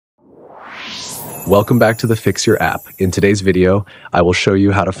Welcome back to the Fix Your app. In today's video, I will show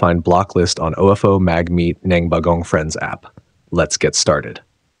you how to find block list on OFO Magmeet ng Bagong Friends app. Let's get started.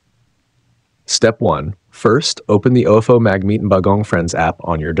 Step 1. First, open the OFO Magmeet and Bagong Friends app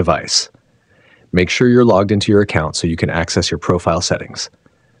on your device. Make sure you're logged into your account so you can access your profile settings.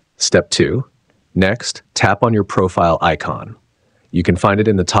 Step 2. Next, tap on your profile icon. You can find it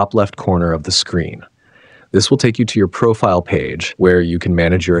in the top left corner of the screen. This will take you to your profile page where you can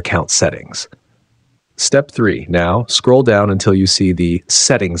manage your account settings. Step 3. Now, scroll down until you see the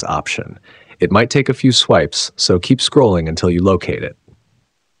Settings option. It might take a few swipes, so keep scrolling until you locate it.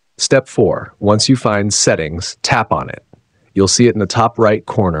 Step 4. Once you find Settings, tap on it. You'll see it in the top right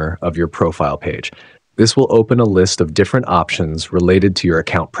corner of your profile page. This will open a list of different options related to your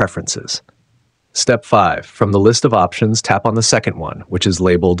account preferences. Step 5. From the list of options, tap on the second one, which is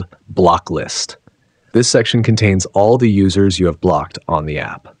labeled Block List. This section contains all the users you have blocked on the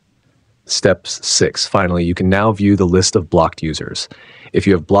app. Step 6. Finally, you can now view the list of blocked users. If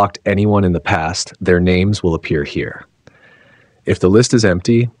you have blocked anyone in the past, their names will appear here. If the list is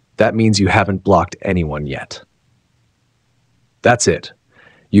empty, that means you haven't blocked anyone yet. That's it.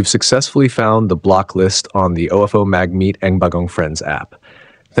 You've successfully found the block list on the OFO Magmeet ng Bagong Friends app.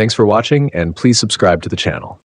 Thanks for watching, and please subscribe to the channel.